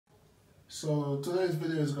So today's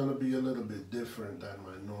video is going to be a little bit different than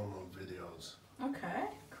my normal videos. Okay,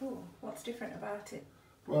 cool. What's different about it?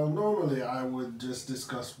 Well, normally I would just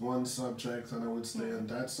discuss one subject and I would stay on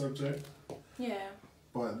that subject. Yeah.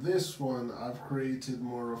 But this one, I've created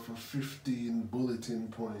more of a 15 bulletin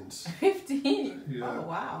points. 15? Yeah. Oh,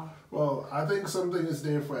 wow. Well, I think something is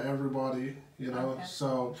there for everybody, you know. Okay.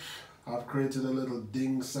 So I've created a little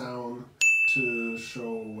ding sound to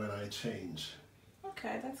show when I change.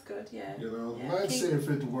 Okay, that's good, yeah. You know, yeah, let's see if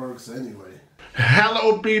it works anyway.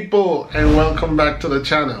 Hello people, and welcome back to the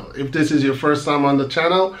channel. If this is your first time on the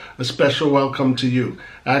channel, a special welcome to you.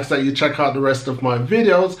 I ask that you check out the rest of my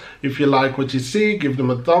videos. If you like what you see, give them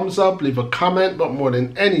a thumbs up, leave a comment, but more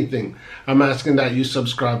than anything, I'm asking that you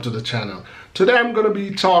subscribe to the channel. Today I'm going to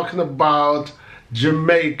be talking about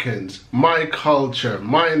Jamaicans, my culture,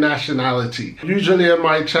 my nationality. Usually on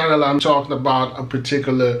my channel I'm talking about a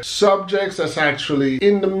particular subject that's actually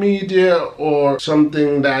in the media or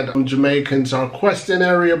something that Jamaicans are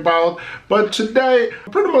questionary about. But today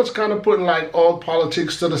I'm pretty much kind of putting like all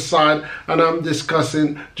politics to the side and I'm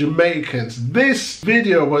discussing Jamaicans. This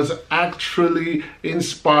video was actually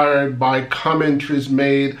inspired by commentaries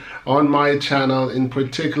made on my channel, in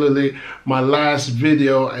particularly my last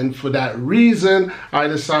video, and for that reason I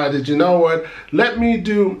decided, you know what, let me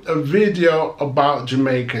do a video about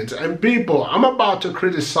Jamaicans. And people, I'm about to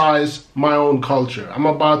criticize my own culture, I'm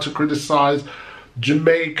about to criticize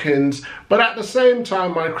Jamaicans, but at the same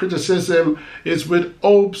time my criticism is with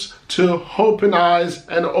hopes to open eyes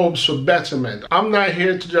and hopes for betterment. I'm not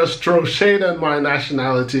here to just throw shade on my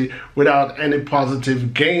nationality without any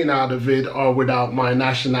positive gain out of it, or without my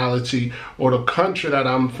nationality or the country that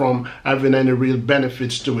I'm from having any real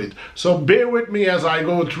benefits to it. So bear with me as I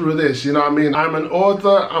go through this, you know what I mean? I'm an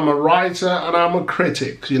author, I'm a writer, and I'm a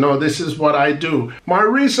critic. You know, this is what I do. My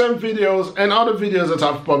recent videos and other videos that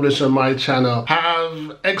I've published on my channel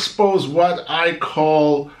have exposed what I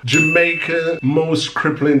call Jamaica's most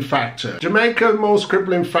crippling factor. Jamaica's most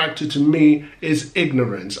crippling factor to me is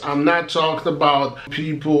ignorance. I'm not talking about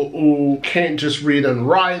people who can't just read and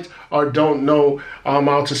write or don't know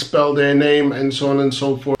how to spell their name and so on and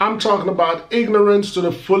so forth. I'm talking about ignorance to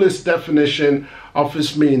the fullest definition of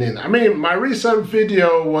its meaning. I mean, my recent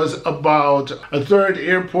video was about a third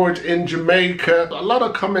airport in Jamaica. A lot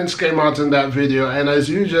of comments came out in that video, and as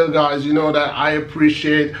usual guys, you know that I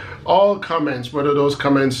appreciate all comments, whether those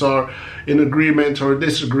comments are in agreement or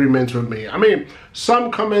disagreement with me. I mean,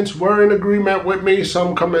 some comments were in agreement with me,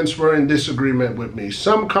 some comments were in disagreement with me.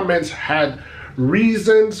 Some comments had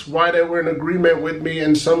reasons why they were in agreement with me,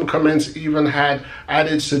 and some comments even had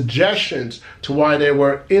added suggestions to why they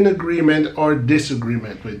were in agreement or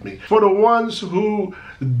disagreement with me. For the ones who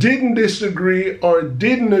didn't disagree or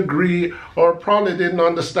didn't agree or probably didn't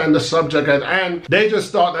understand the subject at hand, they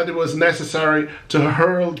just thought that it was necessary to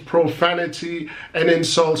hurl profanity and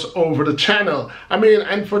insults over the channel. I mean,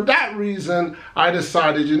 and for that reason I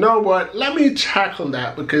decided, you know what, let me tackle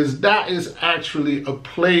that, because that is actually a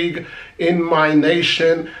plague in my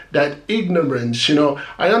nation, that ignorance. You know,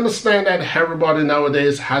 I understand that everybody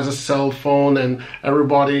nowadays has a cell phone and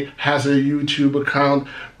everybody has a YouTube account,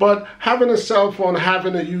 but having a cell phone,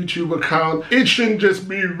 having a YouTube account, it shouldn't just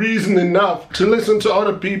be reason enough to listen to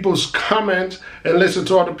other people's comments and listen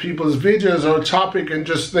to other people's videos or topic and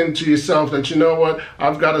just think to yourself that, you know what,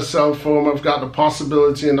 I've got a cell phone, I've got the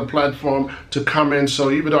possibility and the platform to comment,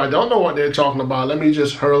 so even though I don't know what they're talking about, let me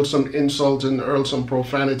just hurl some insults and hurl some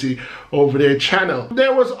profanity over their channel.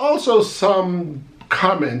 There was also some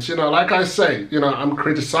comments, you know, like I say, you know, I'm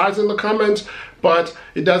criticizing the comments, but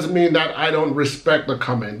it doesn't mean that I don't respect the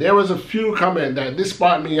comment. There was a few comments that,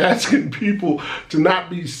 despite me asking people to not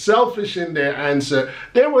be selfish in their answer,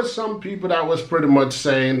 there was some people that was pretty much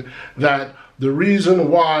saying that the reason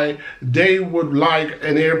why they would like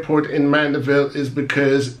an airport in Mandeville is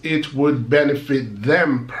because it would benefit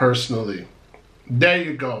them personally. There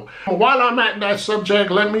you go. While I'm at that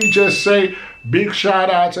subject, let me just say big shout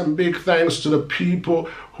outs and big thanks to the people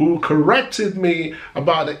who corrected me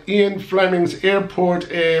about the Ian Fleming's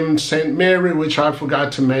airport in St. Mary, which I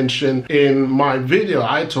forgot to mention in my video.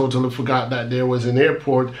 I totally forgot that there was an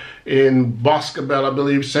airport in Boscobel, I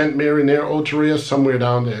believe, St. Mary near Oteria, somewhere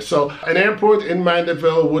down there. So an airport in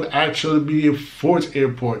Mandeville would actually be a fourth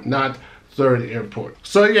airport, not third airport.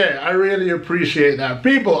 So yeah, I really appreciate that.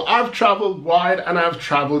 People, I've traveled wide and I've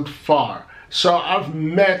traveled far. So I've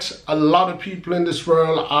met a lot of people in this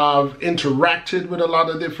world. I've interacted with a lot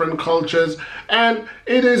of different cultures, and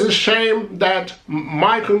it is a shame that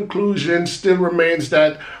my conclusion still remains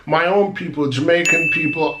that my own people, Jamaican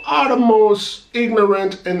people, are the most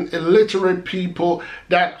ignorant and illiterate people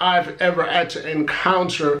that I've ever had to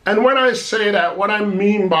encounter. And when I say that, what I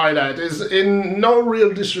mean by that is in no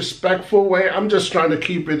real disrespectful way. I'm just trying to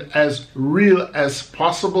keep it as real as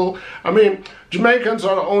possible. I mean, Jamaicans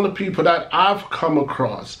are the only people that I've come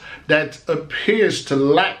across that appears to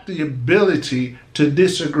lack the ability to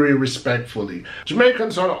disagree respectfully.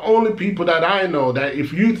 Jamaicans are the only people that I know that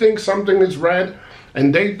if you think something is red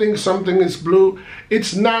and they think something is blue,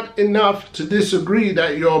 it's not enough to disagree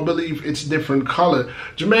that you all believe it's different color.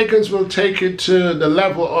 Jamaicans will take it to the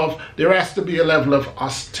level of there has to be a level of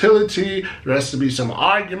hostility, there has to be some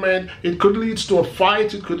argument, it could lead to a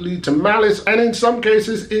fight, it could lead to malice, and in some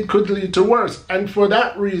cases it could lead to worse. And for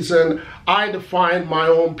that reason, I define my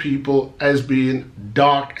own people as being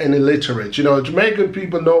dark and illiterate. You know, Jamaican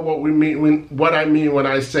people know what we mean what I mean when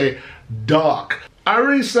I say dark. I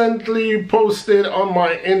recently posted on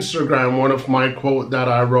my Instagram one of my quotes that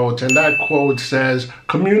I wrote, and that quote says,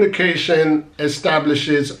 "Communication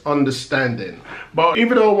establishes understanding." But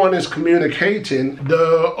even though one is communicating,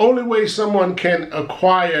 the only way someone can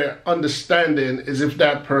acquire understanding is if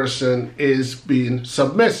that person is being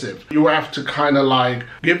submissive. You have to kind of like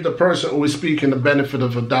give the person who is speaking the benefit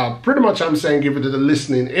of a doubt. Pretty much I'm saying give it to the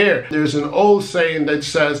listening ear. There's an old saying that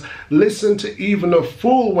says, listen to even a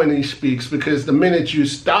fool when he speaks, because the minute you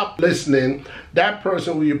stop listening, that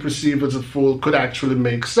person who you perceive as a fool could actually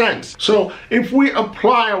make sense. So if we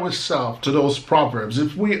apply ourselves to those proverbs,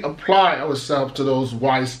 if we apply ourselves to those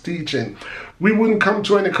wise teaching, we wouldn't come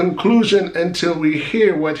to any conclusion until we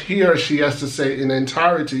hear what he or she has to say in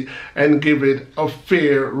entirety and give it a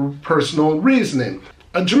fair personal reasoning.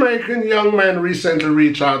 A Jamaican young man recently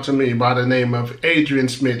reached out to me by the name of Adrian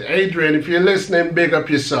Smith. Adrian, if you're listening, big up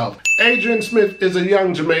yourself. Adrian Smith is a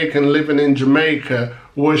young Jamaican living in Jamaica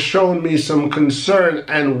who has shown me some concern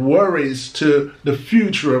and worries to the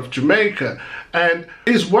future of Jamaica. And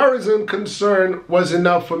his worries and concern was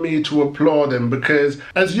enough for me to applaud him, because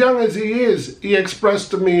as young as he is, he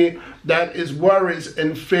expressed to me that his worries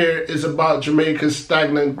and fear is about Jamaica's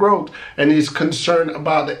stagnant growth, and he's concerned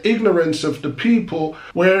about the ignorance of the people,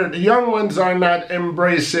 where the young ones are not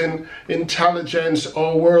embracing intelligence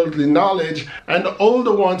or worldly knowledge, and the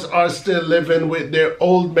older ones are still living with their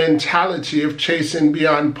old mentality of chasing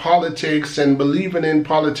beyond politics and believing in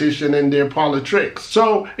politicians and their politics.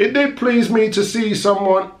 So it did please me to see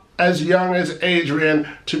someone as young as Adrian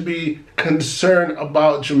to be concerned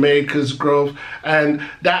about Jamaica's growth, and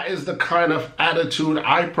that is the kind of attitude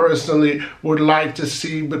I personally would like to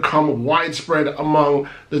see become widespread among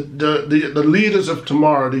the leaders of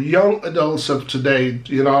tomorrow, the young adults of today.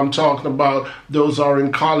 You know, I'm talking about those who are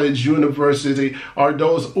in college, university, or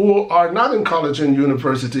those who are not in college and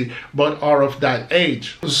university but are of that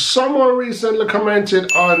age. Someone recently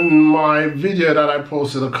commented on my video that I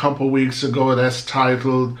posted a couple weeks ago that's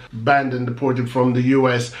titled "Banned and Deported from the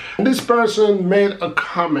US." And this person made a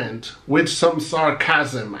comment with some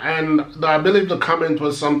sarcasm, and I believe the comment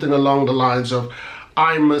was something along the lines of,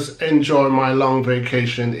 "I must enjoy my long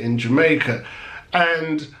vacation in Jamaica."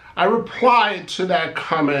 And I replied to that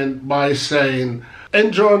comment by saying,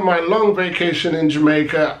 enjoying my long vacation in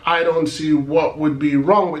Jamaica, I don't see what would be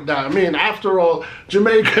wrong with that. I mean, after all,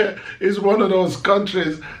 Jamaica is one of those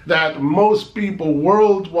countries that most people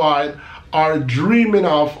worldwide are dreaming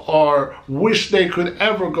of or wish they could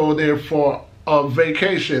ever go there for a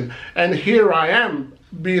vacation. And here I am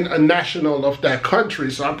being a national of that country.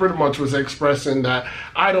 So I pretty much was expressing that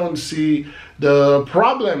I don't see the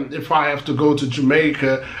problem if I have to go to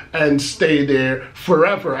Jamaica and stay there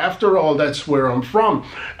forever. After all, that's where I'm from.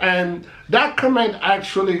 And that comment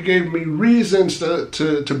actually gave me reasons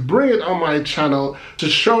to bring it on my channel to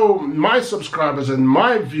show my subscribers and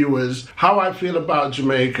my viewers how I feel about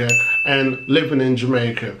Jamaica and living in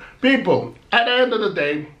Jamaica. People, at the end of the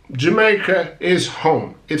day, Jamaica is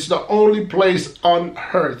home. It's the only place on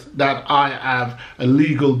earth that I have a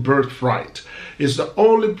legal birthright. It's the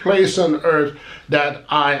only place on earth that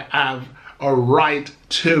I have a right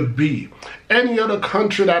to be. Any other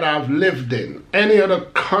country that I've lived in, any other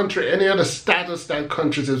country, any other status that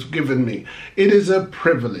countries has given me, it is a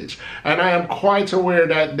privilege. And I am quite aware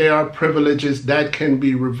that there are privileges that can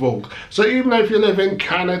be revoked. So even if you live in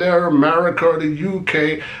Canada or America or the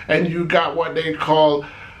UK and you got what they call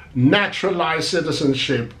naturalized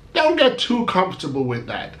citizenship, don't get too comfortable with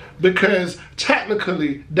that, because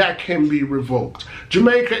technically that can be revoked.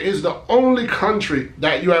 Jamaica is the only country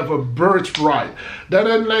that you have a birthright, that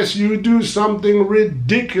unless you do something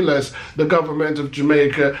ridiculous, the government of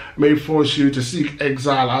Jamaica may force you to seek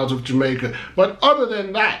exile out of Jamaica. But other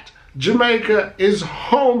than that, Jamaica is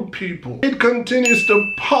home, people. It continues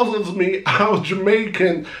to puzzle me how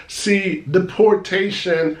Jamaicans see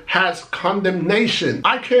deportation as condemnation.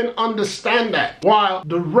 I can understand that. While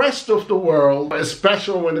the rest of the world,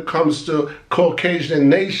 especially when it comes to Caucasian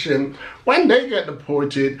nation, when they get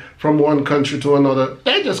deported from one country to another,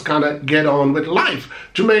 they just kind of get on with life.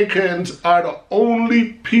 Jamaicans are the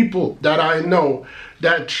only people that I know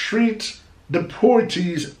that treat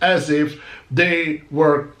deportees as if they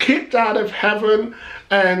were kicked out of heaven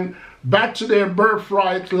and back to their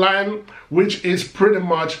birthright land, which is pretty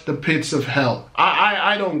much the pits of hell.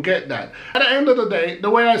 I don't get that. At the end of the day, the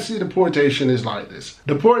way I see deportation is like this.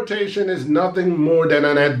 Deportation is nothing more than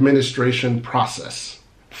an administration process.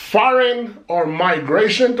 Foreign or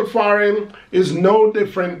migration to foreign is no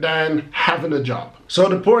different than having a job. So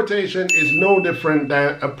deportation is no different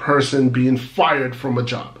than a person being fired from a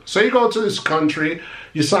job. So you go to this country,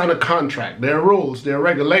 you sign a contract. There are rules, there are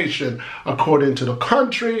regulations. According to the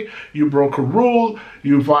country, you broke a rule,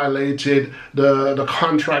 you violated the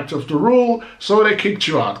contract of the rule, so they kicked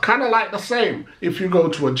you out. Kind of like the same. If you go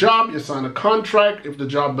to a job, you sign a contract. If the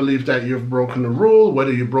job believes that you've broken the rule,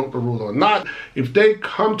 whether you broke the rule or not, if they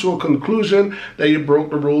come to a conclusion that you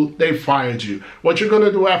broke the rule, they fired you. What you're going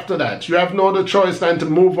to do after that? You have no other choice than to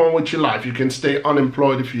move on with your life. You can stay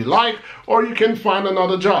unemployed if you like, or you can find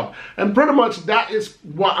another job. And pretty much that is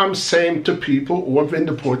what I'm saying to people who have been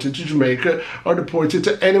deported to Jamaica or deported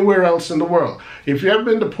to anywhere else in the world. If you have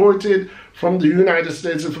been deported from the United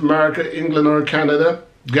States of America, England, or Canada,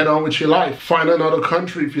 get on with your life. Find another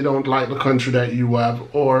country if you don't like the country that you have,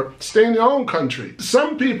 or stay in your own country.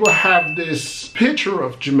 Some people have this picture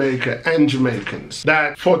of Jamaica and Jamaicans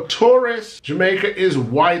that for tourists, Jamaica is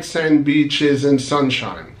white sand beaches and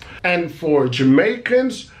sunshine. And for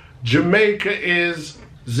Jamaicans, Jamaica is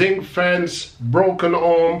zinc fence, broken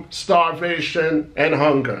home, starvation, and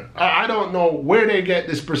hunger. I don't know where they get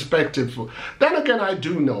this perspective from. Then again, I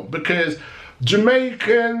do know, because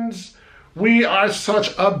Jamaicans, we are such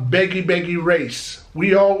a beggy race.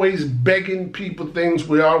 We always begging people things.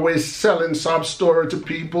 We always selling sob story to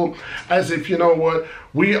people as if, you know what,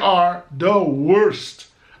 we are the worst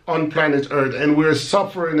on planet Earth, and we're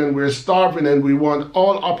suffering and we're starving, and we want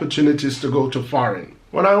all opportunities to go to foreign.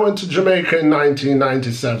 When I went to Jamaica in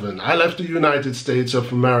 1997, I left the United States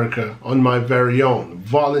of America on my very own.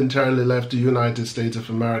 Voluntarily left the United States of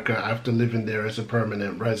America after living there as a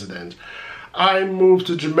permanent resident. I moved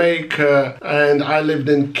to Jamaica and I lived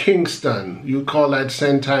in Kingston. You call that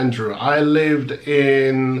St. Andrew. I lived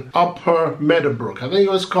in Upper Meadowbrook. I think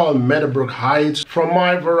it was called Meadowbrook Heights. From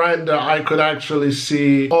my veranda, I could actually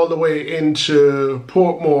see all the way into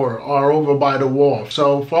Portmore or over by the wharf.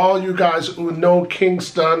 So for all you guys who know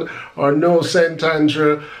Kingston or know St.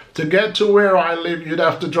 Andrew, to get to where I live, you'd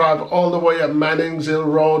have to drive all the way up Mannings Hill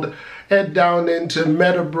Road, head down into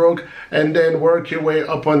Meadowbrook, and then work your way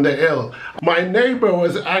up on the hill. My neighbor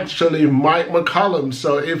was actually Mike McCollum.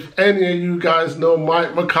 So if any of you guys know Mike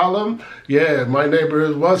McCollum, yeah, my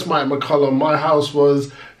neighbor was Mike McCollum. My house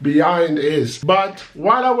was behind his. But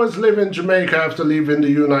while I was living in Jamaica after leaving the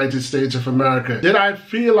United States of America, did I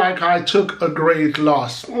feel like I took a great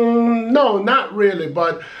loss? No, not really.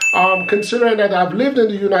 But considering that I've lived in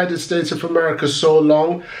the United States of America so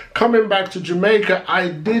long, coming back to Jamaica, I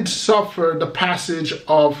did suffer the passage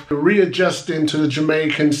of readjusting to the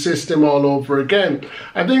Jamaican system all over again.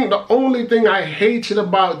 I think the only thing I hated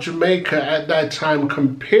about Jamaica at that time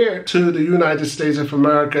compared to the United States of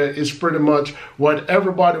America is pretty much what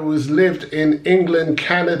everybody who's lived in England,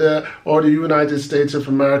 Canada, or the United States of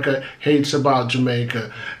America hates about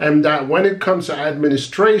Jamaica. And that when it comes to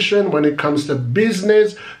administration, when it comes to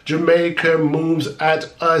business, Jamaica moves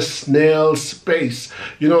at a snail's pace.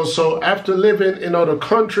 You know, so after living in other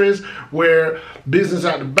countries where business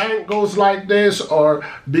at the bank goes like this, or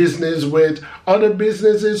business with other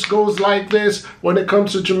businesses goes like this, when it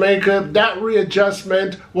comes to Jamaica, that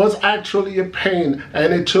readjustment was actually a pain,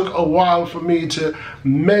 and it took a while for me to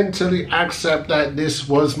mentally accept that this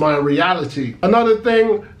was my reality. Another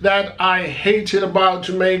thing that I hated about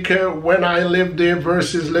Jamaica when I lived there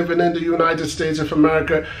versus living in the United States of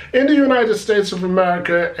America in the United States of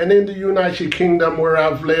America and in the United Kingdom where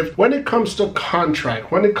I've lived, when it comes to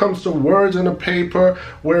contract, when it comes to words on a paper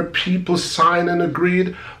where people sign and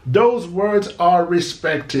agreed, those words are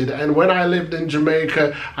respected. And when I lived in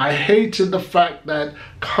Jamaica, I hated the fact that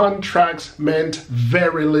contracts meant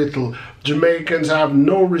very little. Jamaicans have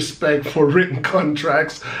no respect for written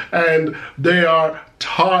contracts, and they are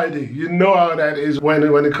tardy. You know how that is when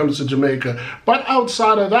it comes to Jamaica. But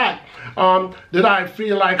outside of that, did I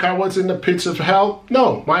feel like I was in the pits of hell?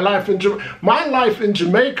 No, my life in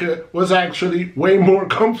Jamaica was actually way more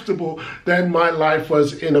comfortable than my life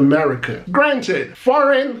was in America. Granted,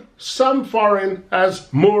 some foreign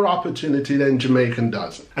has more opportunity than Jamaican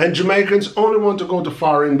does. And Jamaicans only want to go to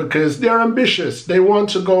foreign because they're ambitious. They want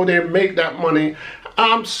to go there, make that money.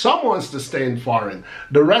 Some wants to stay in foreign.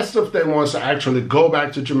 The rest of them wants to actually go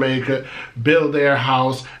back to Jamaica, build their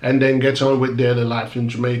house, and then get on with daily life in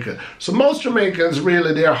Jamaica. So most Jamaicans,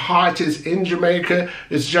 really, their heart is in Jamaica.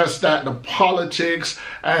 It's just that the politics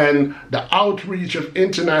and the outreach of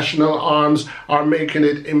international arms are making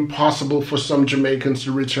it impossible for some Jamaicans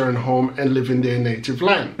to return home and live in their native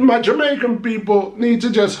land. My Jamaican people need to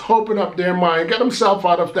just open up their mind, get themselves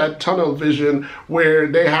out of that tunnel vision where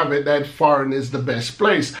they have it that foreign is the best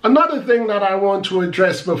place. Another thing that I want to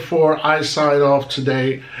address before I sign off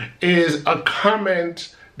today is a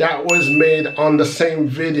comment that was made on the same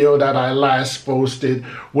video that I last posted,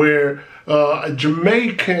 where a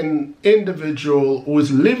Jamaican individual who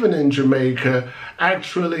was living in Jamaica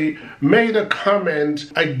actually made a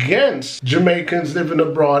comment against Jamaicans living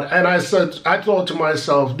abroad. And I thought to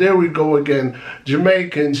myself, there we go again.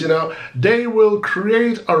 Jamaicans, you know, they will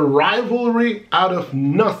create a rivalry out of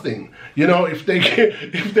nothing. You know, if they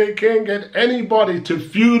can't get anybody to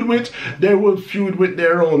feud with, they will feud with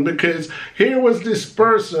their own. Because here was this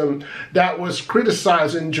person that was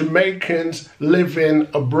criticizing Jamaicans living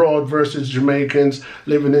abroad versus Jamaicans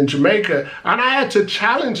living in Jamaica. And I had to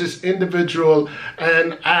challenge this individual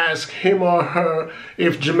and ask him or her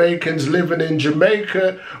if Jamaicans living in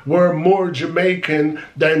Jamaica were more Jamaican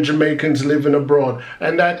than Jamaicans living abroad.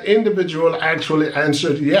 And that individual actually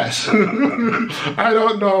answered yes. I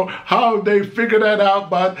don't know how they figure that out,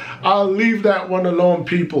 but I'll leave that one alone,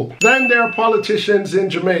 people. Then there are politicians in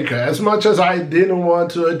Jamaica. As much as I didn't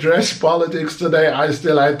want to address politics today, I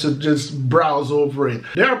still had to just browse over it.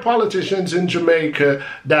 There are politicians in Jamaica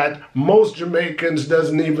that most Jamaicans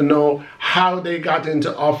doesn't even know how they got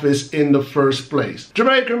into office in the first place.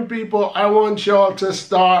 Jamaican people, I want y'all to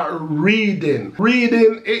start reading.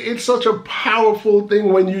 Reading, it's such a powerful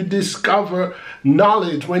thing when you discover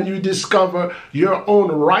knowledge, when you discover your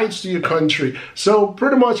own rights to your country. So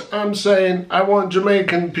pretty much I'm saying I want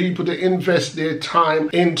Jamaican people to invest their time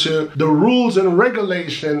into the rules and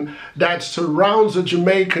regulation that surrounds the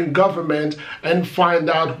Jamaican government and find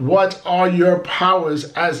out what are your powers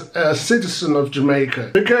as a citizen of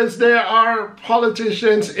Jamaica. Because there are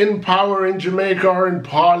politicians in power in Jamaica or in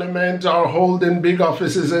parliament or holding big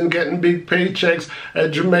offices and getting big paychecks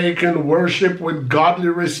at Jamaican worship with godly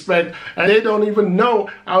respect, and they don't even know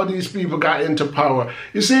how these people got into power.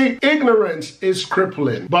 You see, ignorance is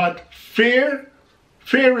crippling, but fear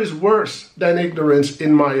is worse than ignorance,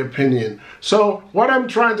 in my opinion. So what I'm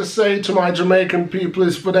trying to say to my Jamaican people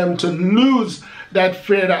is for them to lose that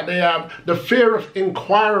fear that they have, the fear of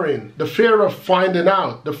inquiring, the fear of finding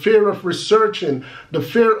out, the fear of researching, the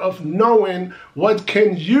fear of knowing what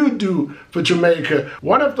can you do for Jamaica.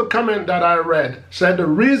 One of the comments that I read said the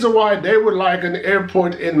reason why they would like an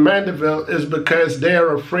airport in Mandeville is because they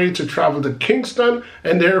are afraid to travel to Kingston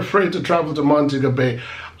and they're afraid to travel to Montego Bay.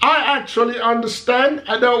 I actually understand.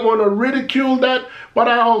 I don't want to ridicule that, but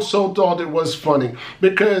I also thought it was funny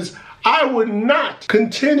because I would not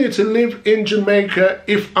continue to live in Jamaica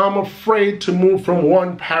if I'm afraid to move from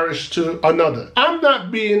one parish to another. I'm not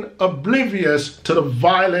being oblivious to the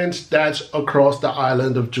violence that's across the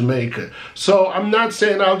island of Jamaica. So I'm not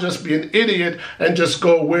saying I'll just be an idiot and just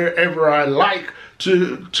go wherever I like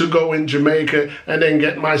to go in Jamaica and then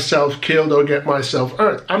get myself killed or get myself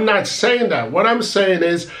hurt. I'm not saying that. What I'm saying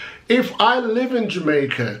is, if I live in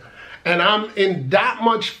Jamaica and I'm in that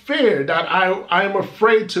much fear that I'm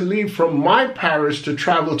afraid to leave from my parish to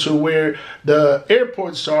travel to where the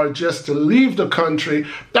airports are just to leave the country,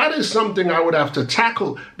 that is something I would have to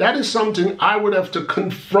tackle. That is something I would have to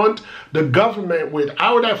confront the government with.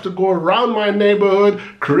 I would have to go around my neighborhood,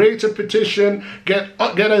 create a petition, get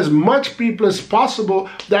as much people as possible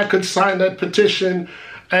that could sign that petition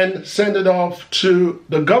and send it off to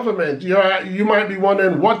the government. You might be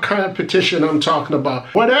wondering what kind of petition I'm talking about.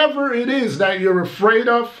 Whatever it is that you're afraid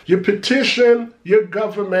of, you petition your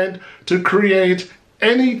government to create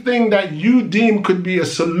anything that you deem could be a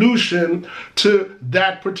solution to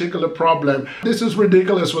that particular problem. This is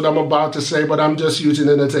ridiculous what I'm about to say, but I'm just using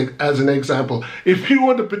it as an example. If you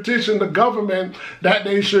want to petition the government that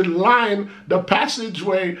they should line the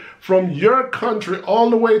passageway from your country all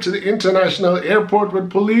the way to the international airport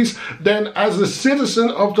with police, then as a citizen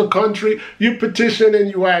of the country, you petition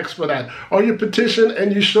and you ask for that. Or you petition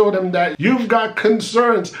and you show them that you've got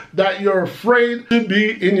concerns, that you're afraid to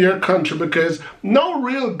be in your country, because no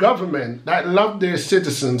real government that love their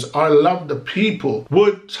citizens or love the people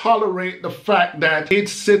would tolerate the fact that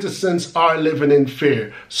its citizens are living in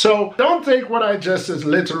fear. So don't think what I just said is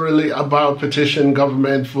literally about petition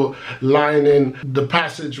government for lining the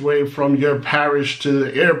passageway from your parish to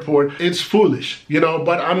the airport. It's foolish, you know,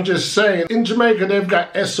 but I'm just saying, in Jamaica, they've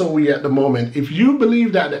got SOE at the moment. If you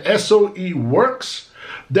believe that the SOE works,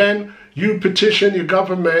 then you petition your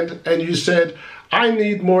government and you said, I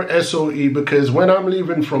need more SOE because when I'm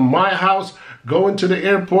leaving from my house, going to the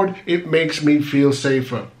airport, it makes me feel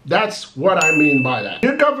safer. That's what I mean by that.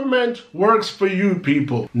 Your government works for you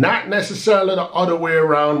people, not necessarily the other way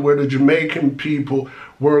around where the Jamaican people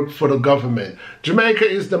work for the government. Jamaica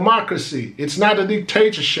is democracy. It's not a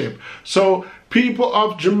dictatorship. So people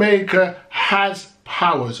of Jamaica has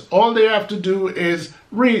powers. All they have to do is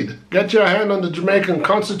read, get your hand on the Jamaican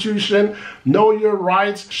Constitution, know your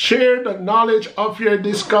rights, share the knowledge of your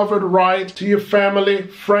discovered right to your family,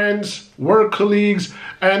 friends, work colleagues,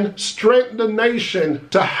 and strengthen the nation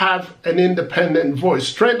to have an independent voice.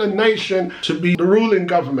 Strengthen the nation to be the ruling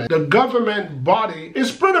government. The government body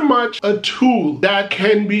is pretty much a tool that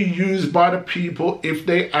can be used by the people if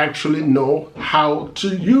they actually know how to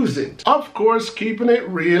use it. Of course, keeping it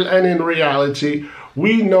real and in reality,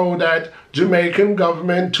 we know that Jamaican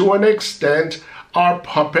government to an extent are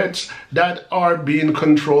puppets that are being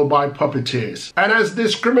controlled by puppeteers. And as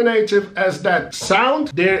discriminative as that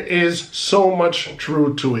sounds, there is so much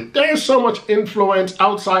truth to it. There's so much influence,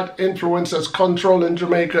 outside influence that's controlling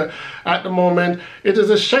Jamaica at the moment. It is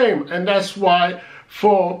a shame, and that's why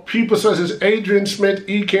for people such as Adrian Smith,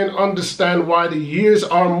 he can understand why the years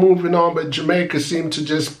are moving on, but Jamaica seems to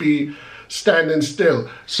just be standing still.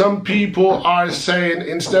 Some people are saying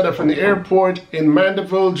instead of an airport in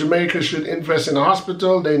Mandeville, Jamaica should invest in a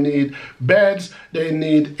hospital. They need beds, they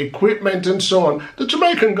need equipment and so on. The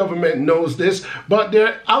Jamaican government knows this, but there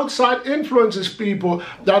are outside influences people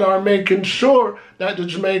that are making sure that the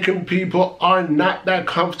Jamaican people are not that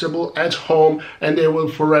comfortable at home and they will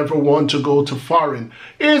forever want to go to foreign.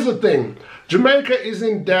 Here's the thing. Jamaica is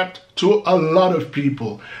in debt to a lot of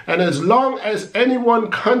people, and as long as any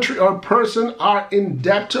one country or person are in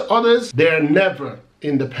debt to others, they're never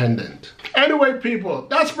independent. Anyway, people,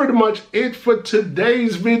 that's pretty much it for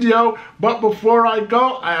today's video. But before I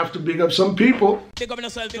go, I have to big up some people. Big up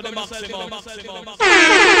yourself to the maximum.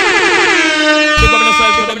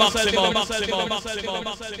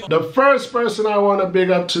 The first person I want to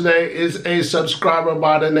big up today is a subscriber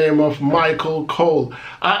by the name of Michael Cole.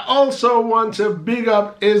 I also want to big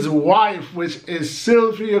up his wife, which is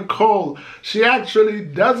Sylvia Cole. She actually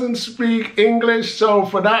doesn't speak English, so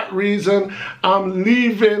for that reason, I'm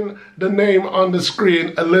leaving the name on the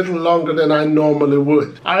screen a little longer than I normally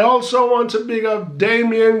would. I also want to big up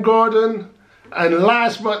Damian Gordon. And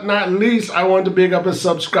last but not least, I want to big up a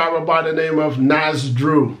subscriber by the name of Naz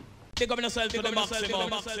Drew. Big up yourself to the maximum.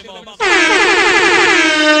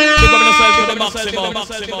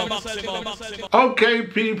 Okay,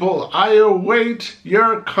 people, I await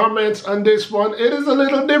your comments on this one. It is a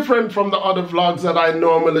little different from the other vlogs that I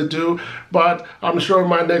normally do, but I'm sure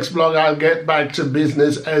my next vlog I'll get back to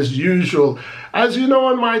business as usual. As you know,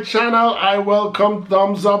 on my channel, I welcome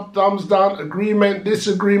thumbs up, thumbs down, agreement,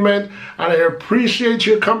 disagreement, and I appreciate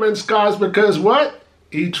your comments, guys, because what?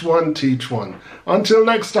 Each one teach one. Until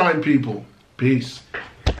next time, people. Peace.